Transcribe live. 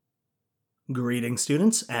Greetings,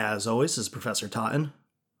 students. As always, this is Professor Totten,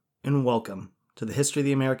 and welcome to the History of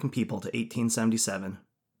the American People to 1877.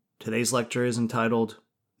 Today's lecture is entitled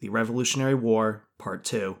The Revolutionary War, Part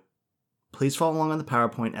 2. Please follow along on the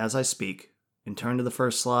PowerPoint as I speak, and turn to the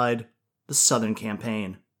first slide, the Southern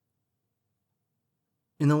Campaign.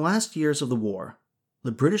 In the last years of the war,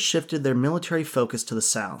 the British shifted their military focus to the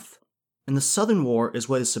South, and the Southern War is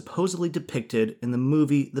what is supposedly depicted in the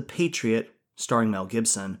movie The Patriot, starring Mel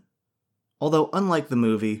Gibson. Although unlike the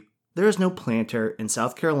movie, there is no planter in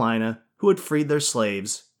South Carolina who had freed their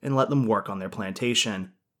slaves and let them work on their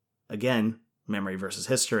plantation. Again, memory versus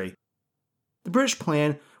history. The British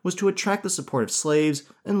plan was to attract the support of slaves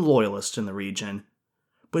and loyalists in the region,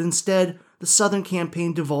 but instead the Southern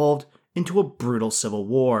Campaign devolved into a brutal civil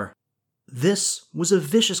war. This was a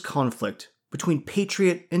vicious conflict between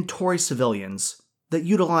Patriot and Tory civilians that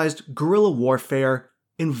utilized guerrilla warfare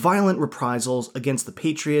and violent reprisals against the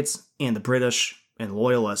Patriots and the British and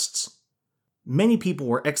Loyalists. Many people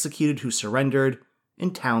were executed who surrendered,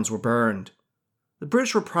 and towns were burned. The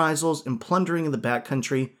British reprisals and plundering of the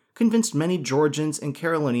backcountry convinced many Georgians and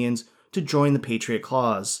Carolinians to join the Patriot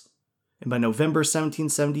cause, and by November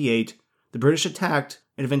 1778, the British attacked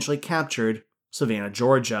and eventually captured Savannah,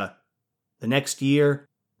 Georgia. The next year,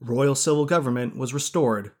 royal civil government was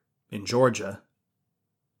restored in Georgia.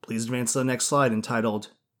 Please advance to the next slide entitled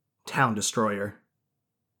Town Destroyer.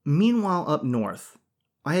 Meanwhile, up north,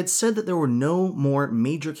 I had said that there were no more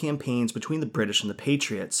major campaigns between the British and the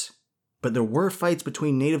Patriots, but there were fights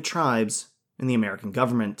between native tribes and the American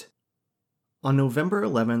government. On November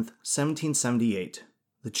 11th, 1778,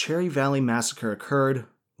 the Cherry Valley Massacre occurred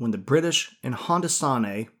when the British and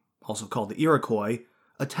Haudenosaunee, also called the Iroquois,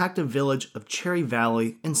 attacked a village of Cherry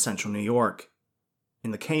Valley in central New York. In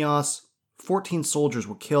the chaos, 14 soldiers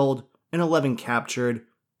were killed and 11 captured,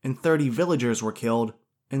 and 30 villagers were killed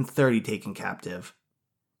and 30 taken captive.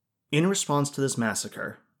 In response to this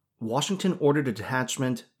massacre, Washington ordered a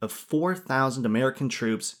detachment of 4,000 American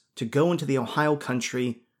troops to go into the Ohio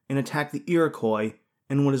country and attack the Iroquois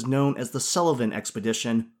in what is known as the Sullivan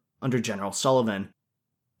Expedition under General Sullivan.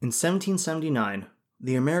 In 1779,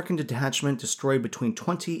 the American detachment destroyed between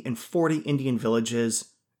 20 and 40 Indian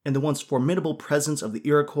villages, and the once formidable presence of the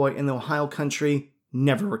Iroquois in the Ohio country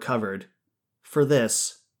never recovered. For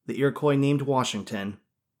this, the Iroquois named Washington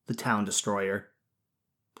the Town Destroyer.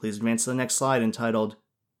 Please advance to the next slide entitled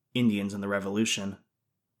Indians in the Revolution.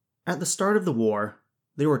 At the start of the war,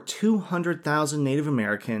 there were 200,000 Native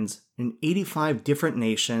Americans in 85 different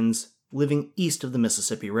nations living east of the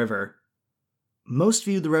Mississippi River. Most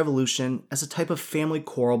viewed the revolution as a type of family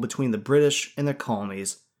quarrel between the British and their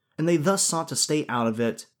colonies, and they thus sought to stay out of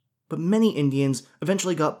it, but many Indians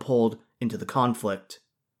eventually got pulled into the conflict.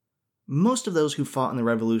 Most of those who fought in the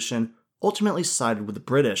revolution ultimately sided with the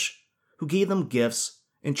British, who gave them gifts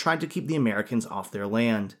and tried to keep the Americans off their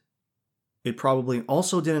land. It probably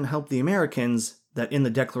also didn't help the Americans that in the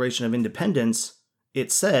Declaration of Independence,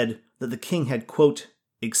 it said that the king had, quote,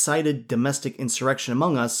 excited domestic insurrection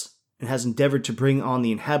among us and has endeavored to bring on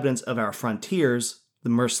the inhabitants of our frontiers, the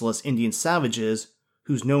merciless Indian savages,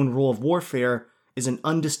 whose known rule of warfare is an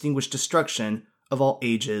undistinguished destruction of all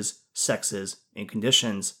ages, sexes, and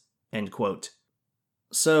conditions, end quote.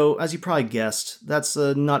 So, as you probably guessed, that's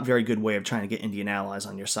a not very good way of trying to get Indian allies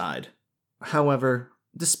on your side. However,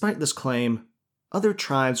 despite this claim, other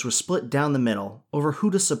tribes were split down the middle over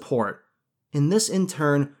who to support, and this in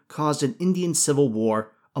turn caused an Indian civil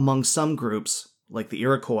war among some groups, like the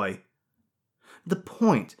Iroquois. The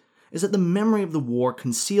point is that the memory of the war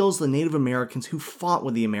conceals the Native Americans who fought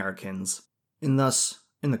with the Americans, and thus,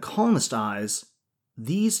 in the colonist eyes,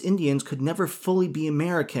 these Indians could never fully be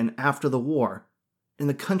American after the war, and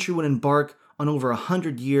the country would embark on over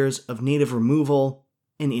 100 years of native removal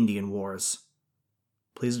and Indian wars.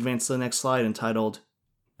 Please advance to the next slide entitled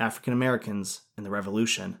African Americans in the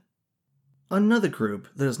Revolution. Another group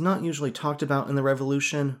that is not usually talked about in the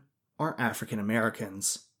Revolution are African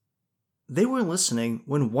Americans. They were listening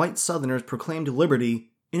when white Southerners proclaimed liberty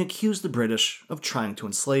and accused the British of trying to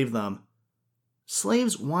enslave them.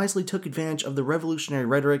 Slaves wisely took advantage of the revolutionary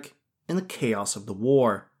rhetoric and the chaos of the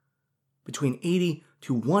war. Between 80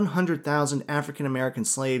 to 100,000 African American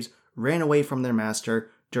slaves ran away from their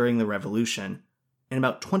master during the Revolution, and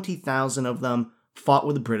about 20,000 of them fought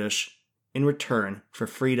with the British in return for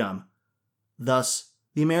freedom. Thus,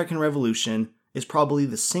 the American Revolution is probably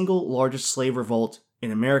the single largest slave revolt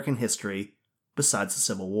in American history besides the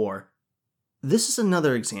Civil War. This is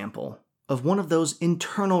another example of one of those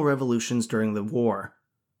internal revolutions during the war.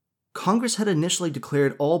 Congress had initially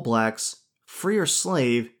declared all blacks, free or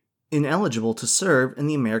slave, ineligible to serve in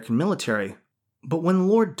the American military, But when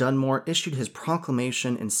Lord Dunmore issued his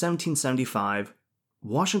proclamation in 1775,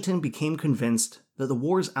 Washington became convinced that the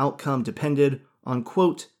war's outcome depended on,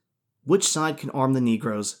 quote, which side can arm the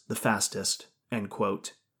Negroes the fastest, end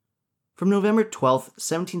quote. From November 12,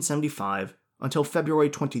 1775, until February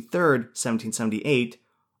 23, 1778,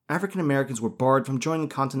 African Americans were barred from joining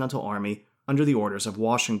the Continental Army under the orders of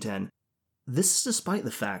Washington. This is despite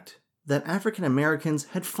the fact that African Americans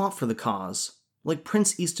had fought for the cause, like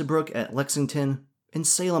Prince Estabrook at Lexington and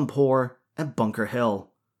Salem Poor at Bunker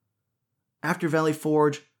Hill. After Valley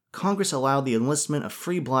Forge, Congress allowed the enlistment of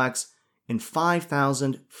free blacks, and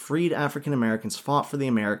 5,000 freed African Americans fought for the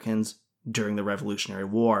Americans during the Revolutionary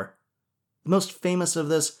War. The most famous of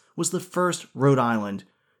this was the 1st Rhode Island,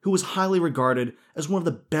 who was highly regarded as one of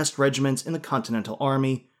the best regiments in the Continental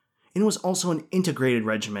Army, and was also an integrated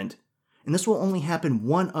regiment, and this will only happen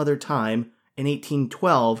one other time in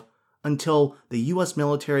 1812 until the U.S.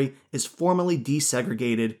 military is formally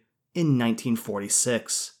desegregated in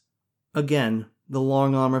 1946. Again, the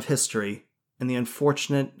long arm of history and the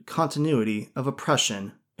unfortunate continuity of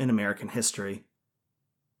oppression in American history.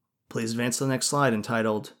 Please advance to the next slide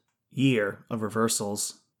entitled Year of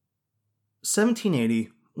Reversals. 1780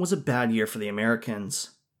 was a bad year for the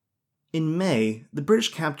Americans. In May, the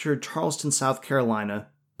British captured Charleston, South Carolina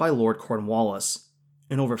by Lord Cornwallis,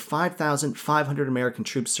 and over 5,500 American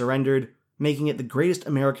troops surrendered, making it the greatest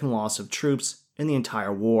American loss of troops in the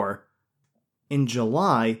entire war. In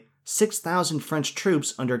July, 6,000 French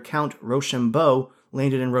troops under Count Rochambeau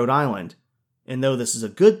landed in Rhode Island, and though this is a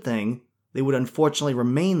good thing, they would unfortunately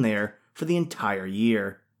remain there for the entire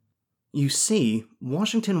year. You see,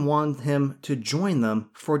 Washington wanted him to join them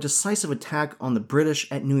for a decisive attack on the British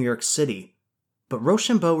at New York City, but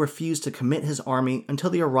Rochambeau refused to commit his army until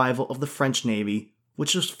the arrival of the French Navy,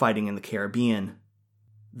 which was fighting in the Caribbean.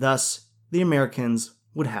 Thus, the Americans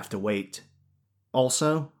would have to wait.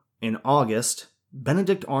 Also, in August,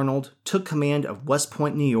 Benedict Arnold took command of West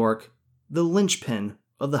Point, New York, the linchpin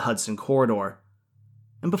of the Hudson Corridor.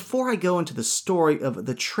 And before I go into the story of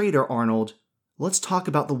the traitor Arnold, let's talk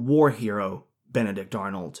about the war hero, Benedict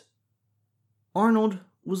Arnold. Arnold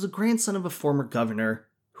was the grandson of a former governor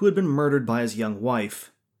who had been murdered by his young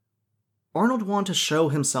wife. Arnold wanted to show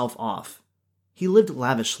himself off. He lived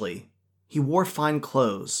lavishly. He wore fine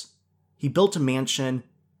clothes. He built a mansion,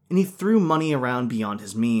 and he threw money around beyond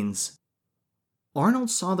his means. Arnold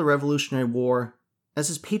saw the Revolutionary War as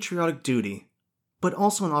his patriotic duty, but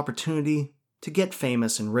also an opportunity to get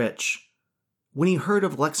famous and rich. When he heard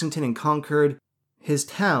of Lexington and Concord, his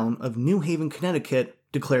town of New Haven, Connecticut,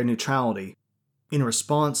 declared neutrality. In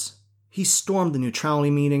response, he stormed the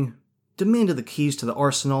neutrality meeting, demanded the keys to the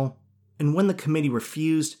arsenal, and when the committee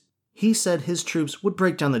refused, he said his troops would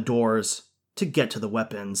break down the doors to get to the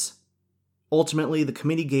weapons. Ultimately, the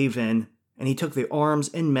committee gave in, and he took the arms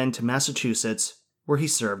and men to Massachusetts, where he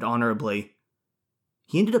served honorably.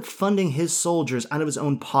 He ended up funding his soldiers out of his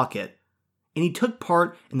own pocket, and he took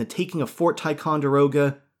part in the taking of Fort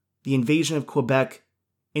Ticonderoga, the invasion of Quebec,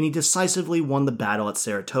 and he decisively won the battle at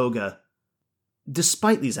Saratoga.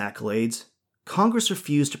 Despite these accolades, Congress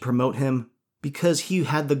refused to promote him because he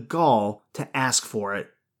had the gall to ask for it.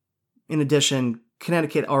 In addition,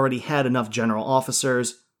 Connecticut already had enough general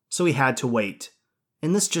officers, so he had to wait,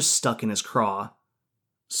 and this just stuck in his craw.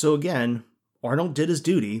 So again, Arnold did his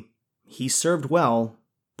duty, he served well,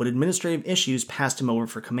 but administrative issues passed him over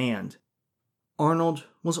for command. Arnold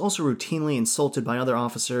was also routinely insulted by other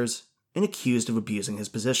officers and accused of abusing his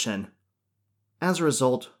position. As a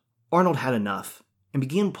result, Arnold had enough and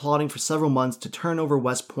began plotting for several months to turn over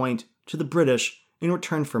West Point to the British in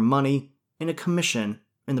return for money and a commission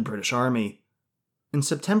in the British Army. In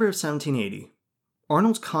September of 1780,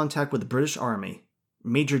 Arnold's contact with the British Army,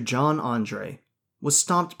 Major John Andre, was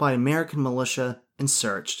stopped by American militia and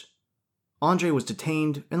searched. Andre was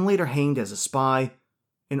detained and later hanged as a spy,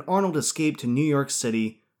 and Arnold escaped to New York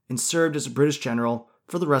City and served as a British general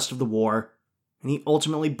for the rest of the war, and he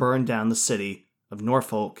ultimately burned down the city of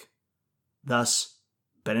Norfolk. Thus,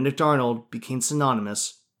 Benedict Arnold became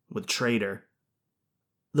synonymous with traitor.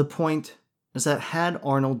 The point is that had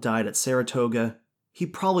Arnold died at Saratoga, he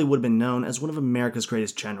probably would have been known as one of America's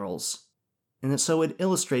greatest generals. And so it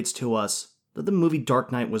illustrates to us that the movie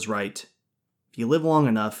Dark Knight was right. If you live long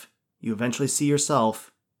enough, you eventually see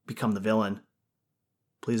yourself become the villain.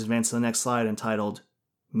 Please advance to the next slide entitled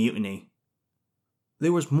Mutiny.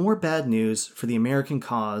 There was more bad news for the American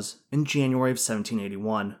cause in January of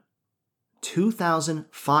 1781.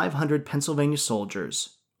 2,500 Pennsylvania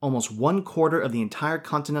soldiers, almost 1/4 of the entire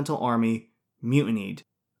Continental Army, mutinied.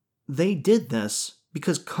 They did this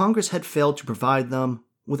because Congress had failed to provide them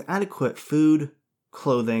with adequate food,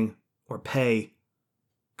 clothing, or pay.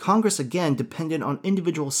 Congress again depended on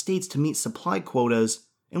individual states to meet supply quotas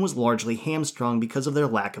and was largely hamstrung because of their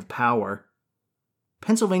lack of power.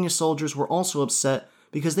 Pennsylvania soldiers were also upset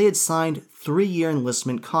because they had signed 3-year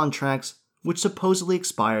enlistment contracts which supposedly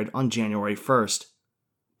expired on January 1st.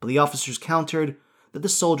 But the officers countered that the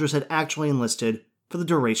soldiers had actually enlisted for the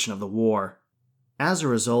duration of the war. As a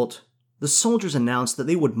result, the soldiers announced that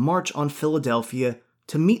they would march on Philadelphia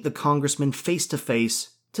to meet the congressmen face to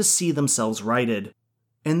face to see themselves righted.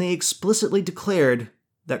 And they explicitly declared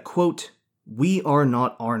that, quote, "We are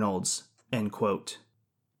not Arnolds," end quote.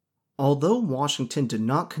 Although Washington did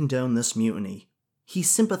not condone this mutiny, he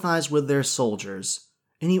sympathized with their soldiers,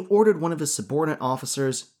 and he ordered one of his subordinate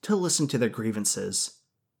officers to listen to their grievances.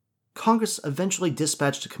 Congress eventually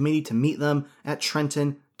dispatched a committee to meet them at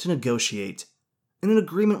Trenton to negotiate, and an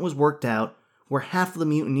agreement was worked out where half of the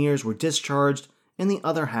mutineers were discharged and the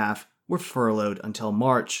other half were furloughed until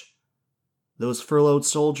March. Those furloughed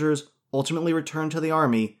soldiers ultimately returned to the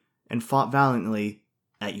army and fought valiantly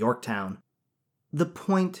at Yorktown. The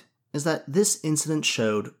point is that this incident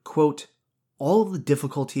showed, quote, all of the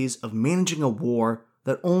difficulties of managing a war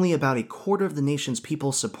that only about a quarter of the nation's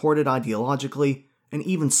people supported ideologically and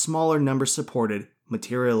even smaller numbers supported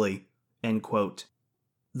materially, end quote.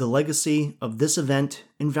 The legacy of this event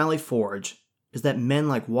in Valley Forge is that men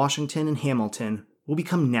like Washington and Hamilton will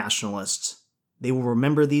become nationalists. They will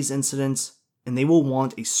remember these incidents, and they will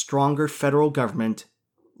want a stronger federal government,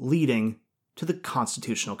 leading to the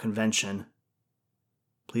Constitutional Convention.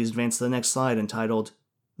 Please advance to the next slide entitled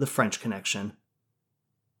The French Connection.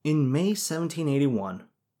 In May 1781,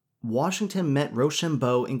 Washington met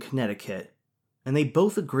Rochambeau in Connecticut, and they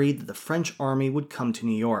both agreed that the French army would come to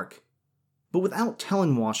New York. But without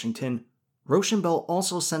telling Washington, Rochambeau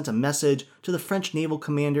also sent a message to the French naval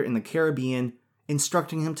commander in the Caribbean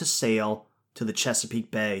instructing him to sail to the Chesapeake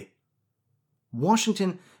Bay.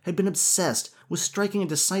 Washington had been obsessed with striking a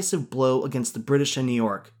decisive blow against the British in New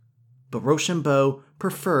York, but Rochambeau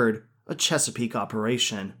preferred a Chesapeake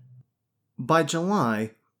operation. By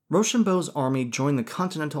July, Rochambeau's army joined the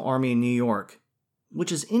Continental Army in New York,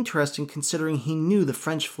 which is interesting considering he knew the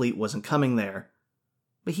French fleet wasn't coming there.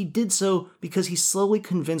 But he did so because he slowly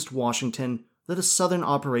convinced Washington that a southern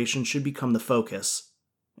operation should become the focus,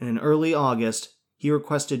 and in early August, he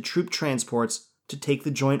requested troop transports to take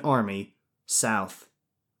the joint army south.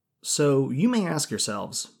 So you may ask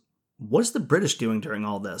yourselves, what is the British doing during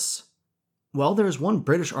all this? Well, there is one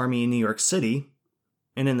British army in New York City,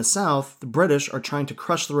 and in the south, the British are trying to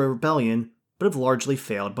crush the rebellion, but have largely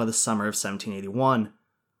failed by the summer of 1781.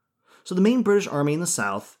 So the main British army in the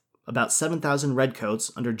south, about 7,000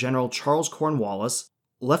 redcoats under General Charles Cornwallis,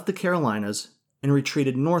 left the Carolinas and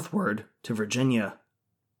retreated northward to Virginia.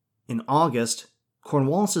 In August,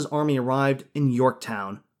 Cornwallis's army arrived in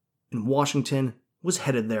Yorktown, and Washington was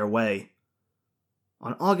headed their way.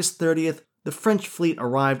 On August 30th, the French fleet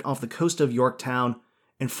arrived off the coast of Yorktown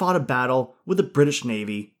and fought a battle with the British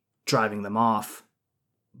Navy, driving them off.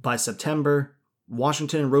 By September,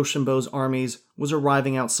 Washington and Rochambeau's armies was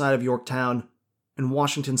arriving outside of Yorktown, and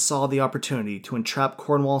Washington saw the opportunity to entrap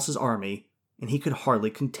Cornwallis's army, and he could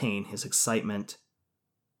hardly contain his excitement.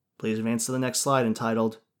 Please advance to the next slide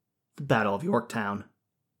entitled The Battle of Yorktown.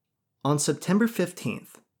 On September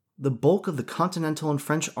 15th, the bulk of the Continental and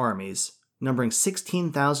French armies, numbering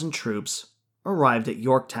 16,000 troops, arrived at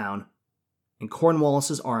Yorktown, and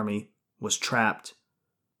Cornwallis's army was trapped.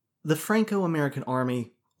 The Franco-American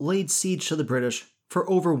army laid siege to the British for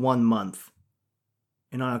over 1 month,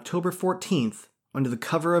 and on October 14th, under the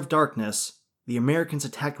cover of darkness, the Americans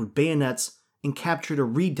attacked with bayonets and captured a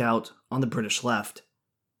redoubt on the British left.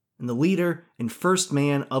 And the leader and first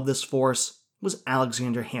man of this force was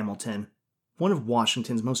Alexander Hamilton, one of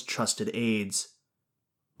Washington's most trusted aides.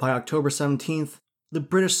 By October 17th, the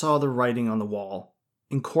British saw the writing on the wall,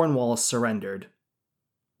 and Cornwallis surrendered.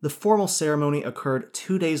 The formal ceremony occurred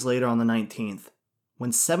 2 days later on the 19th,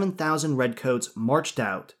 when 7,000 redcoats marched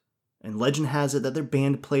out, and legend has it that their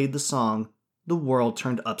band played the song, "The World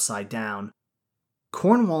Turned Upside Down."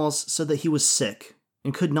 Cornwallis said that he was sick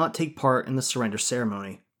and could not take part in the surrender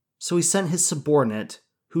ceremony, so he sent his subordinate,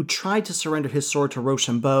 who tried to surrender his sword to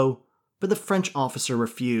Rochambeau, but the French officer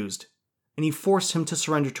refused, and he forced him to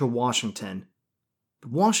surrender to Washington.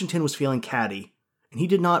 But Washington was feeling catty, and he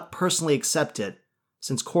did not personally accept it,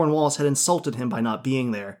 since Cornwallis had insulted him by not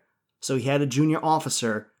being there, so he had a junior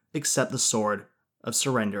officer accept the sword of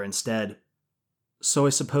surrender instead. So I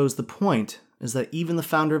suppose the point is that even the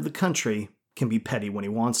founder of the country can be petty when he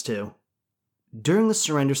wants to. During the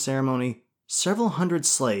surrender ceremony, several hundred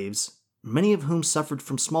slaves, many of whom suffered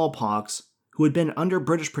from smallpox, who had been under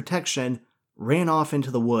British protection, ran off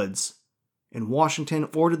into the woods, and Washington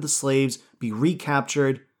ordered the slaves be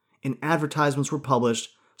recaptured, and advertisements were published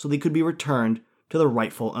so they could be returned to their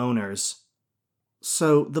rightful owners.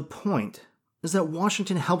 So the point is that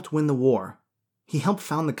Washington helped win the war. He helped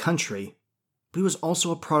found the country, but he was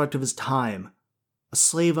also a product of his time, a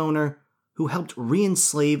slave owner who helped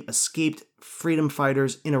re-enslave escaped freedom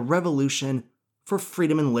fighters in a revolution for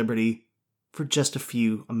freedom and liberty for just a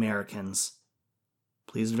few Americans.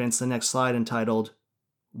 Please advance to the next slide entitled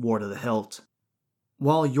War to the Hilt.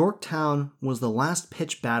 While Yorktown was the last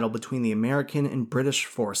pitched battle between the American and British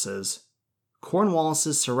forces,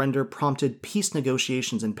 Cornwallis's surrender prompted peace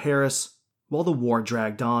negotiations in Paris while the war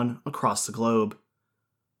dragged on across the globe.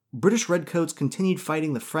 British redcoats continued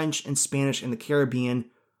fighting the French and Spanish in the Caribbean,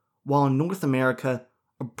 while in North America,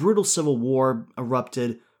 a brutal civil war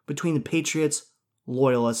erupted between the Patriots,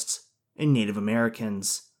 Loyalists, and Native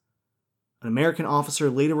Americans. An American officer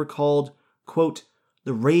later recalled, quote,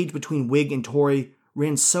 "The rage between Whig and Tory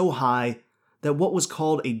ran so high that what was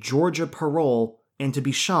called a Georgia parole and to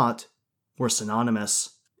be shot were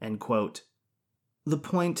synonymous," end quote. The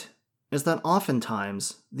point is that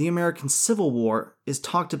oftentimes the American Civil War is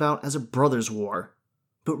talked about as a brothers' war,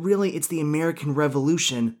 but really it's the American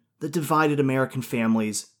Revolution that divided American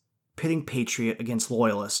families, pitting patriot against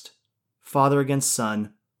loyalist, father against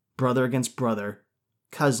son, brother against brother,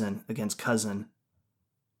 cousin against cousin.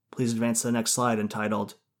 Please advance to the next slide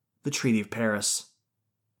entitled The Treaty of Paris.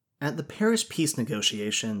 At the Paris peace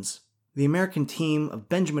negotiations, the American team of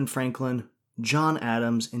Benjamin Franklin, John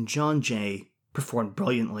Adams, and John Jay performed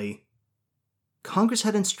brilliantly. Congress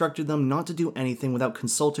had instructed them not to do anything without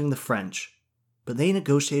consulting the French, but they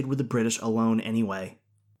negotiated with the British alone anyway.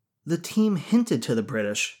 The team hinted to the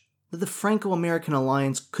British that the Franco-American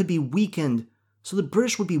alliance could be weakened so the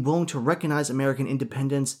British would be willing to recognize American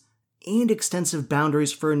independence and extensive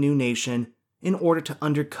boundaries for a new nation in order to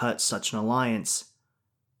undercut such an alliance.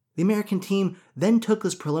 The American team then took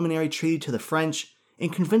this preliminary treaty to the French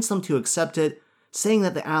and convinced them to accept it, saying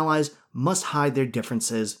that the Allies must hide their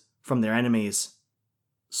differences from their enemies.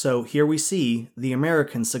 So here we see the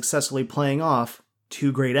Americans successfully playing off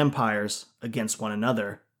two great empires against one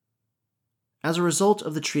another. As a result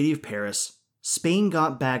of the Treaty of Paris, Spain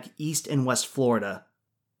got back East and West Florida.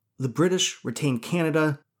 The British retained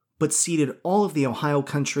Canada, but ceded all of the Ohio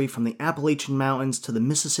country from the Appalachian Mountains to the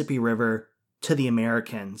Mississippi River to the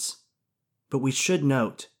Americans. But we should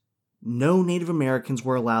note, no Native Americans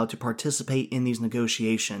were allowed to participate in these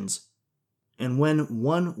negotiations. And when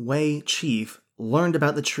one Way chief learned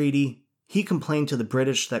about the treaty, he complained to the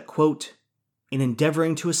British that, quote, "In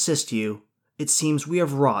endeavoring to assist you, it seems we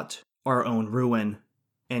have wrought our own ruin,"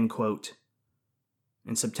 end quote.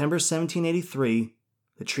 In September 1783,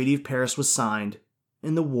 the Treaty of Paris was signed,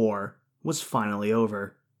 and the war was finally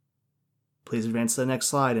over. Please advance to the next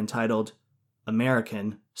slide entitled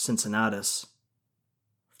American Cincinnatus.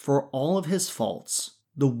 For all of his faults,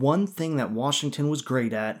 the one thing that Washington was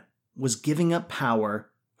great at was giving up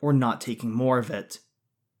power or not taking more of it.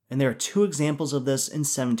 And there are two examples of this in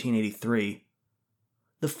 1783.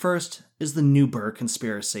 The first is the Newburgh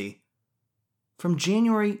Conspiracy. From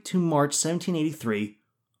January to March 1783,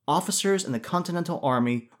 officers in the Continental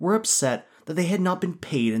Army were upset that they had not been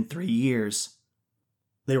paid in 3 years.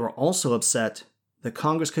 They were also upset that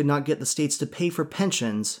Congress could not get the states to pay for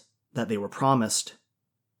pensions that they were promised.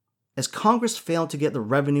 As Congress failed to get the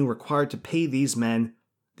revenue required to pay these men,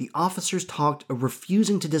 the officers talked of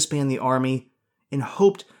refusing to disband the army and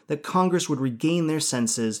hoped that Congress would regain their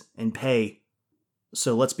senses and pay.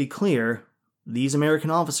 So let's be clear, these American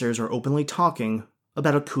officers are openly talking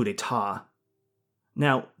about a coup d'etat.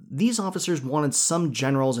 Now, these officers wanted some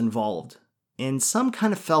generals involved, and some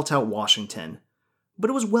kind of felt out Washington, but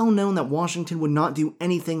it was well known that Washington would not do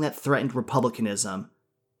anything that threatened republicanism.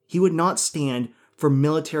 He would not stand for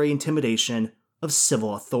military intimidation of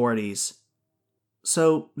civil authorities.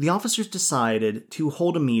 So, the officers decided to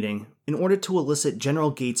hold a meeting in order to elicit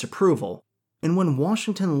General Gates' approval, and when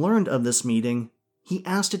Washington learned of this meeting, he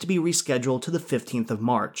asked it to be rescheduled to the 15th of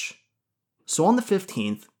March. So on the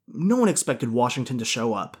 15th, no one expected Washington to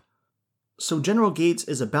show up. So General Gates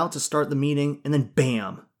is about to start the meeting, and then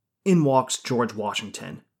bam! In walks George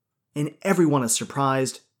Washington. And everyone is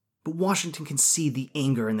surprised, but Washington can see the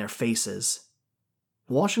anger in their faces.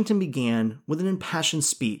 Washington began with an impassioned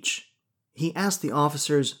speech. He asked the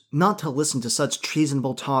officers not to listen to such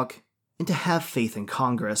treasonable talk and to have faith in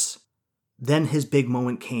Congress. Then his big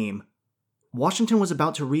moment came. Washington was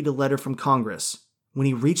about to read a letter from Congress when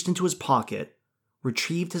he reached into his pocket,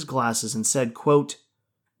 retrieved his glasses, and said, quote,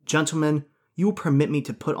 "Gentlemen, you will permit me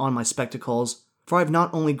to put on my spectacles, for I have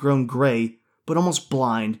not only grown gray, but almost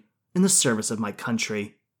blind, in the service of my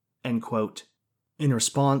country," End quote. In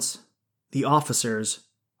response, the officers,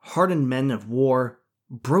 hardened men of war,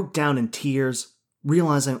 broke down in tears,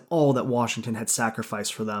 realizing all that Washington had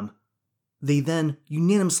sacrificed for them. They then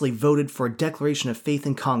unanimously voted for a declaration of faith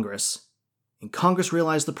in Congress, and Congress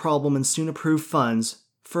realized the problem and soon approved funds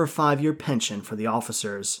for a 5-year pension for the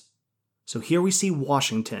officers. So here we see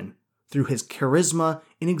Washington, through his charisma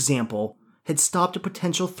and example, had stopped a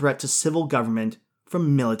potential threat to civil government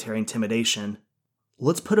from military intimidation.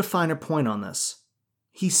 Let's put a finer point on this.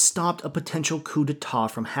 He stopped a potential coup d'etat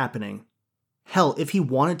from happening. Hell, if he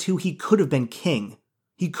wanted to, he could have been king.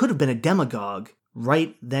 He could have been a demagogue,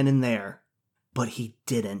 right then and there. But he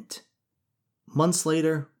didn't. Months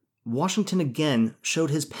later, Washington again showed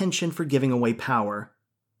his penchant for giving away power.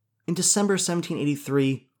 In December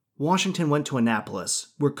 1783, Washington went to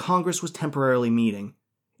Annapolis, where Congress was temporarily meeting,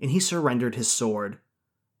 and he surrendered his sword.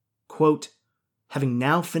 Quote, "Having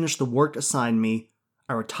now finished the work assigned me,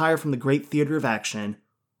 I retire from the great theater of action.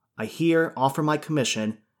 I here offer my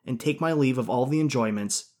commission and take my leave of all the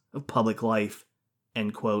enjoyments of public life."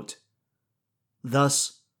 End quote.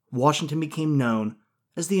 Thus, Washington became known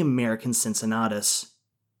as the American Cincinnatus.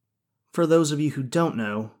 For those of you who don't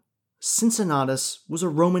know, Cincinnatus was a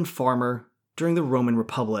Roman farmer during the Roman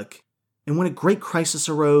Republic, and when a great crisis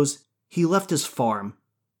arose, he left his farm,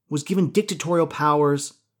 was given dictatorial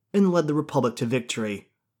powers, and led the Republic to victory.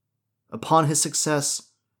 Upon his success,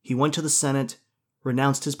 he went to the Senate,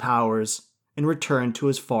 renounced his powers, and returned to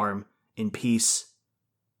his farm in peace.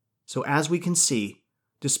 So as we can see,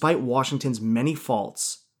 despite Washington's many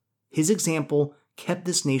faults, his example kept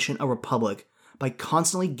this nation a republic by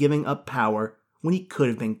constantly giving up power when he could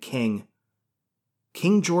have been king.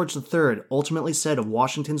 King George III ultimately said of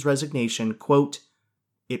Washington's resignation, quote,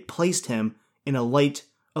 "It placed him in a light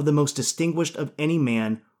of the most distinguished of any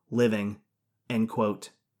man living." End quote.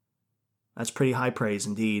 That's pretty high praise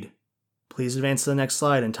indeed. Please advance to the next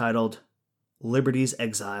slide entitled, Liberty's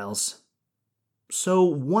Exiles. So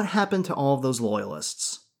what happened to all of those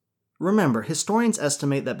loyalists? Remember, historians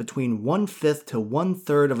estimate that between 1/5 to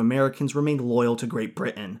 1/3 of Americans remained loyal to Great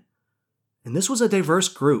Britain. And this was a diverse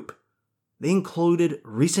group. They included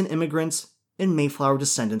recent immigrants and Mayflower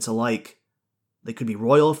descendants alike. They could be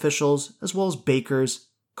royal officials, as well as bakers,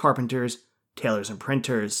 carpenters, tailors, and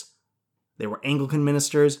printers. They were Anglican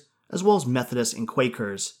ministers, as well as Methodists and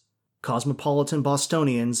Quakers, cosmopolitan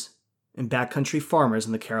Bostonians, and backcountry farmers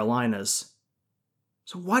in the Carolinas.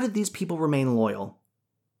 So why did these people remain loyal?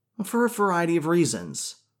 Well, for a variety of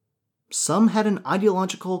reasons. Some had an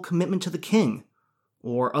ideological commitment to the king,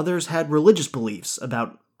 or others had religious beliefs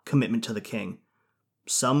about commitment to the king.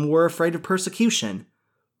 Some were afraid of persecution.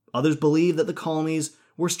 Others believed that the colonies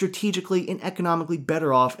were strategically and economically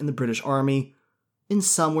better off in the British Army, and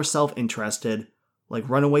some were self-interested, like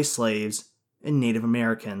runaway slaves and Native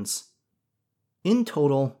Americans. In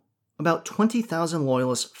total, about 20,000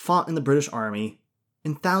 loyalists fought in the British Army,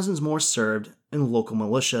 and thousands more served in local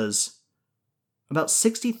militias. About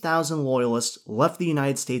 60,000 loyalists left the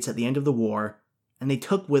United States at the end of the war, and they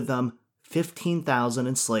took with them 15,000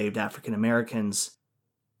 enslaved African Americans.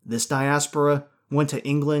 This diaspora went to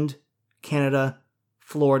England, Canada,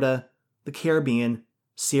 Florida, the Caribbean,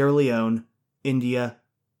 Sierra Leone, India,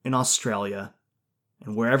 and Australia.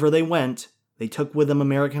 And wherever they went, they took with them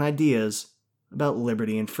American ideas about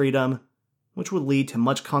liberty and freedom, which would lead to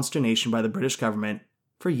much consternation by the British government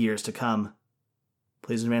for years to come.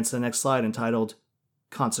 Please advance to the next slide entitled,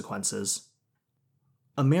 Consequences.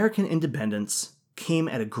 American independence came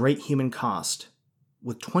at a great human cost,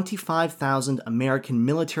 with 25,000 American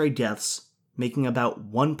military deaths making about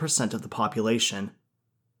 1% of the population.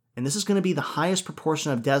 And this is going to be the highest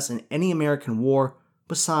proportion of deaths in any American war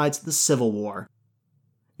besides the Civil War.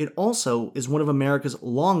 It also is one of America's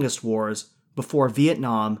longest wars before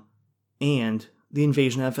Vietnam and the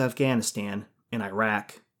invasion of Afghanistan and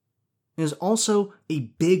Iraq. It is also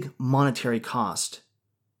a big monetary cost,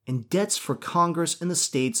 and debts for Congress and the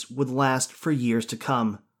states would last for years to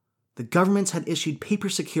come. The governments had issued paper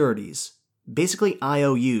securities, basically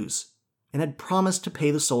IOUs, and had promised to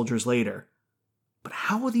pay the soldiers later. But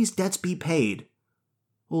how will these debts be paid?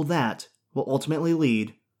 Well, that will ultimately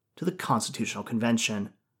lead to the Constitutional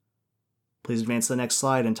Convention. Please advance to the next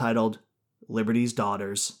slide entitled, Liberty's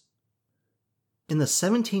Daughters. In the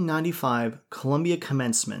 1795 Columbia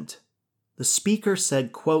Commencement, the speaker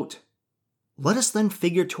said, quote, "Let us then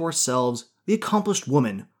figure to ourselves the accomplished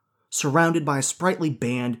woman, surrounded by a sprightly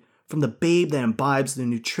band, from the babe that imbibes the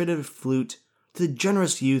nutritive flute to the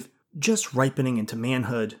generous youth just ripening into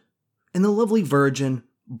manhood, and the lovely virgin,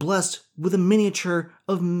 blessed with a miniature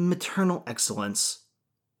of maternal excellence.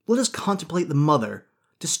 Let us contemplate the mother,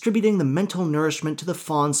 distributing the mental nourishment to the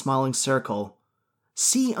fawn smiling circle.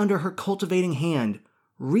 See under her cultivating hand,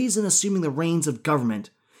 reason assuming the reins of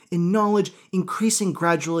government, and knowledge increasing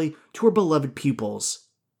gradually to her beloved pupils.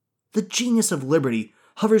 The genius of liberty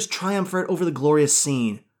hovers triumphant over the glorious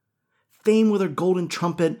scene. Fame with her golden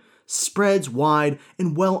trumpet spreads wide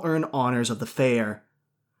in well-earned honors of the fair.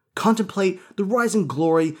 Contemplate the rising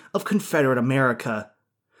glory of Confederate America.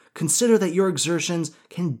 Consider that your exertions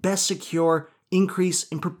can best secure, increase,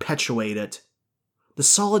 and perpetuate it. The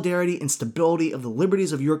solidarity and stability of the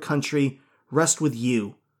liberties of your country rest with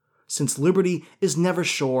you, since liberty is never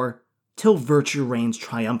sure till virtue reigns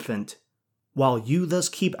triumphant. While you thus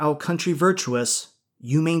keep our country virtuous,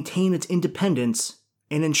 you maintain its independence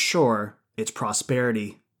and ensure its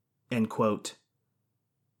prosperity." End quote.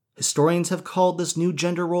 Historians have called this new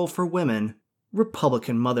gender role for women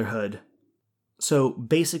Republican motherhood. So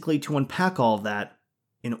basically, to unpack all of that,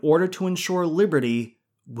 in order to ensure liberty,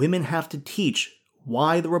 women have to teach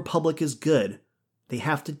why the Republic is good. They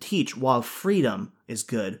have to teach why freedom is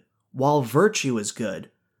good, while virtue is good,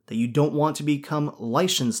 that you don't want to become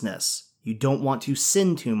licentiousness, you don't want to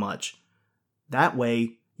sin too much. That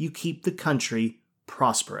way, you keep the country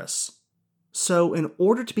prosperous. So, in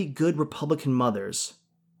order to be good Republican mothers,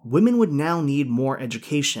 women would now need more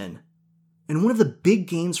education. And one of the big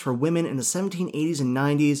gains for women in the 1780s and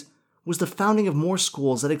 90s was the founding of more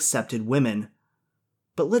schools that accepted women.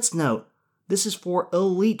 But let's note, this is for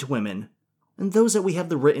elite women, and those that we have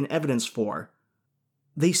the written evidence for.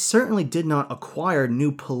 They certainly did not acquire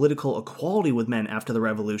new political equality with men after the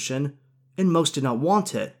Revolution, and most did not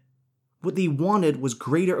want it. What they wanted was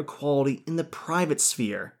greater equality in the private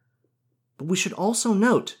sphere. But we should also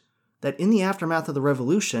note that in the aftermath of the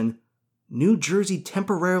Revolution, New Jersey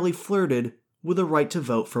temporarily flirted with the right to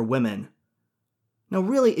vote for women. Now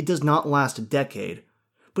really, it does not last a decade,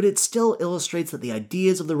 but it still illustrates that the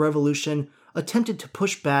ideas of the Revolution attempted to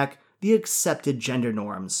push back the accepted gender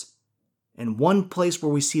norms. And one place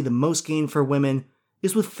where we see the most gain for women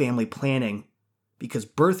is with family planning, because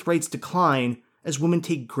birth rates decline as women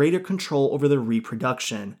take greater control over their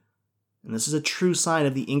reproduction. And this is a true sign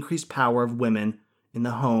of the increased power of women in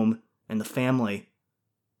the home and the family.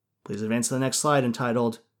 Please advance to the next slide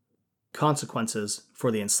entitled, Consequences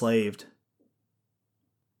for the Enslaved.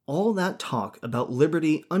 All that talk about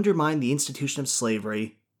liberty undermined the institution of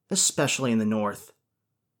slavery, especially in the North.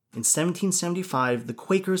 In 1775, the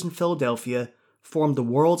Quakers in Philadelphia formed the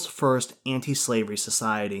world's first anti-slavery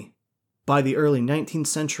society. By the early 19th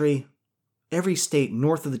century, every state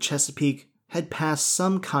north of the Chesapeake had passed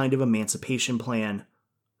some kind of emancipation plan.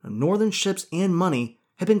 Northern ships and money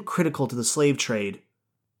had been critical to the slave trade,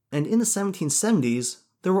 and in the 1770s,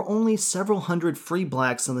 there were only several hundred free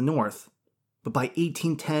blacks in the North, but by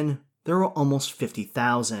 1810, there were almost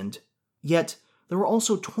 50,000. Yet, there were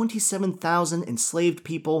also 27,000 enslaved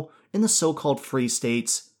people in the so-called free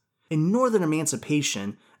states, and Northern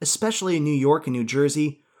emancipation, especially in New York and New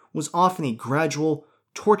Jersey, was often a gradual,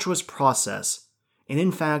 tortuous process, and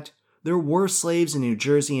in fact, there were slaves in New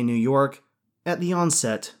Jersey and New York at the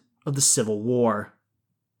onset of the Civil War.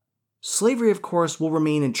 Slavery, of course, will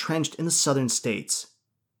remain entrenched in the southern states,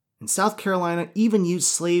 and South Carolina even used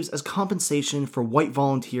slaves as compensation for white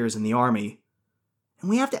volunteers in the Army. And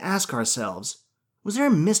we have to ask ourselves, was there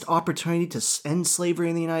a missed opportunity to end slavery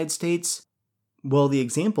in the United States? Well, the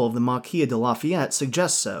example of the Marquis de Lafayette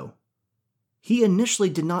suggests so. He initially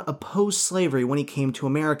did not oppose slavery when he came to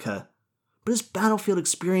America, but his battlefield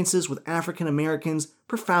experiences with African Americans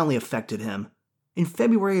profoundly affected him. In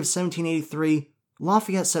February of 1783,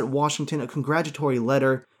 Lafayette sent Washington a congratulatory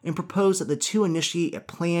letter and proposed that the two initiate a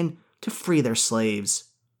plan to free their slaves.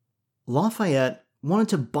 Lafayette wanted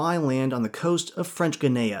to buy land on the coast of French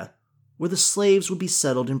Guiana, where the slaves would be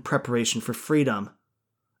settled in preparation for freedom.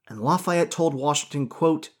 And Lafayette told Washington,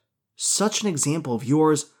 quote, "Such an example of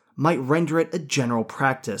yours might render it a general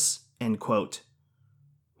practice," end quote.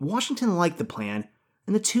 Washington liked the plan,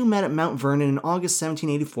 and the two met at Mount Vernon in August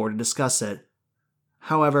 1784 to discuss it.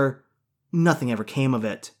 However, nothing ever came of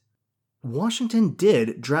it. Washington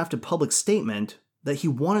did draft a public statement that he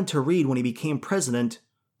wanted to read when he became president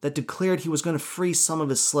that declared he was going to free some of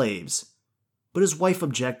his slaves, but his wife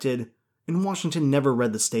objected, and Washington never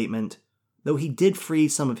read the statement, though he did free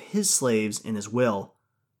some of his slaves in his will.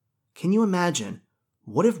 Can you imagine?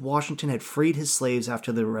 What if Washington had freed his slaves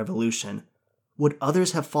after the Revolution? Would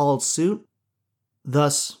others have followed suit?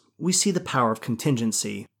 Thus, we see the power of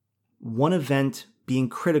contingency, one event being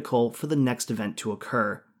critical for the next event to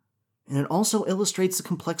occur. And it also illustrates the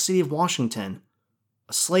complexity of Washington,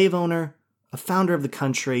 a slave owner, a founder of the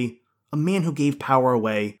country, a man who gave power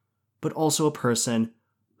away, but also a person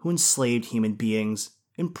who enslaved human beings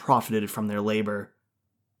and profited from their labor.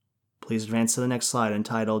 Please advance to the next slide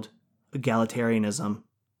entitled Egalitarianism.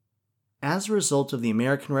 As a result of the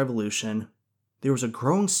American Revolution, there was a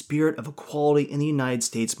growing spirit of equality in the United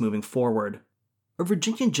States moving forward. A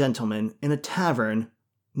Virginia gentleman in a tavern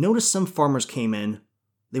noticed some farmers came in.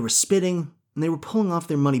 They were spitting and they were pulling off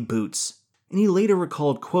their muddy boots, and he later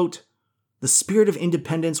recalled, quote, "The spirit of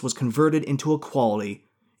independence was converted into equality,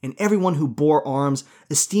 and everyone who bore arms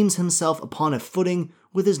esteems himself upon a footing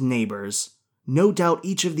with his neighbors. No doubt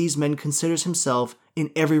each of these men considers himself,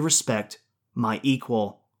 in every respect, my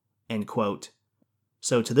equal." End quote.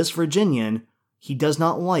 So to this Virginian, he does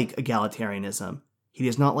not like egalitarianism. He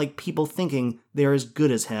does not like people thinking they are as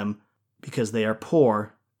good as him because they are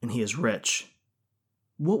poor and he is rich.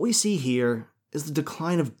 What we see here is the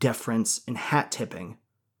decline of deference and hat tipping.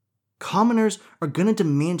 Commoners are going to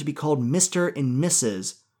demand to be called Mr. and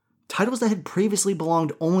Mrs., titles that had previously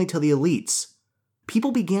belonged only to the elites.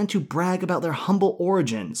 People began to brag about their humble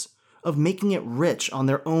origins, of making it rich on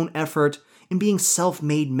their own effort and being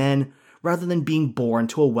self-made men rather than being born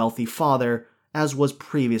to a wealthy father, as was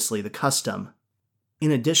previously the custom.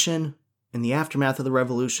 In addition, in the aftermath of the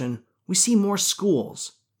Revolution, we see more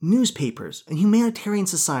schools, newspapers, and humanitarian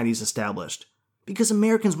societies established, because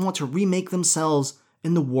Americans want to remake themselves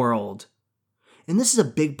in the world. And this is a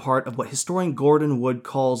big part of what historian Gordon Wood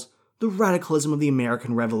calls the radicalism of the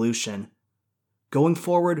American Revolution. Going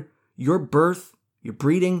forward, your birth, your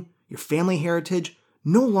breeding, your family heritage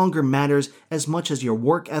no longer matters as much as your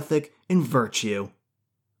work ethic and virtue.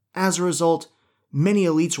 As a result, many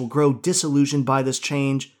elites will grow disillusioned by this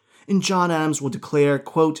change, and John Adams will declare,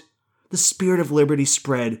 quote, "The spirit of liberty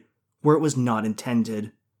spread where it was not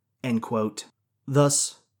intended." End quote.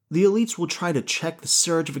 Thus, the elites will try to check the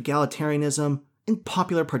surge of egalitarianism and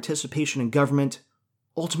popular participation in government,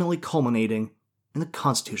 ultimately culminating in the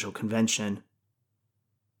Constitutional Convention.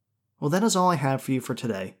 Well, that is all I have for you for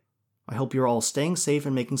today. I hope you're all staying safe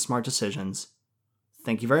and making smart decisions.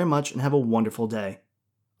 Thank you very much and have a wonderful day.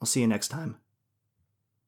 I'll see you next time.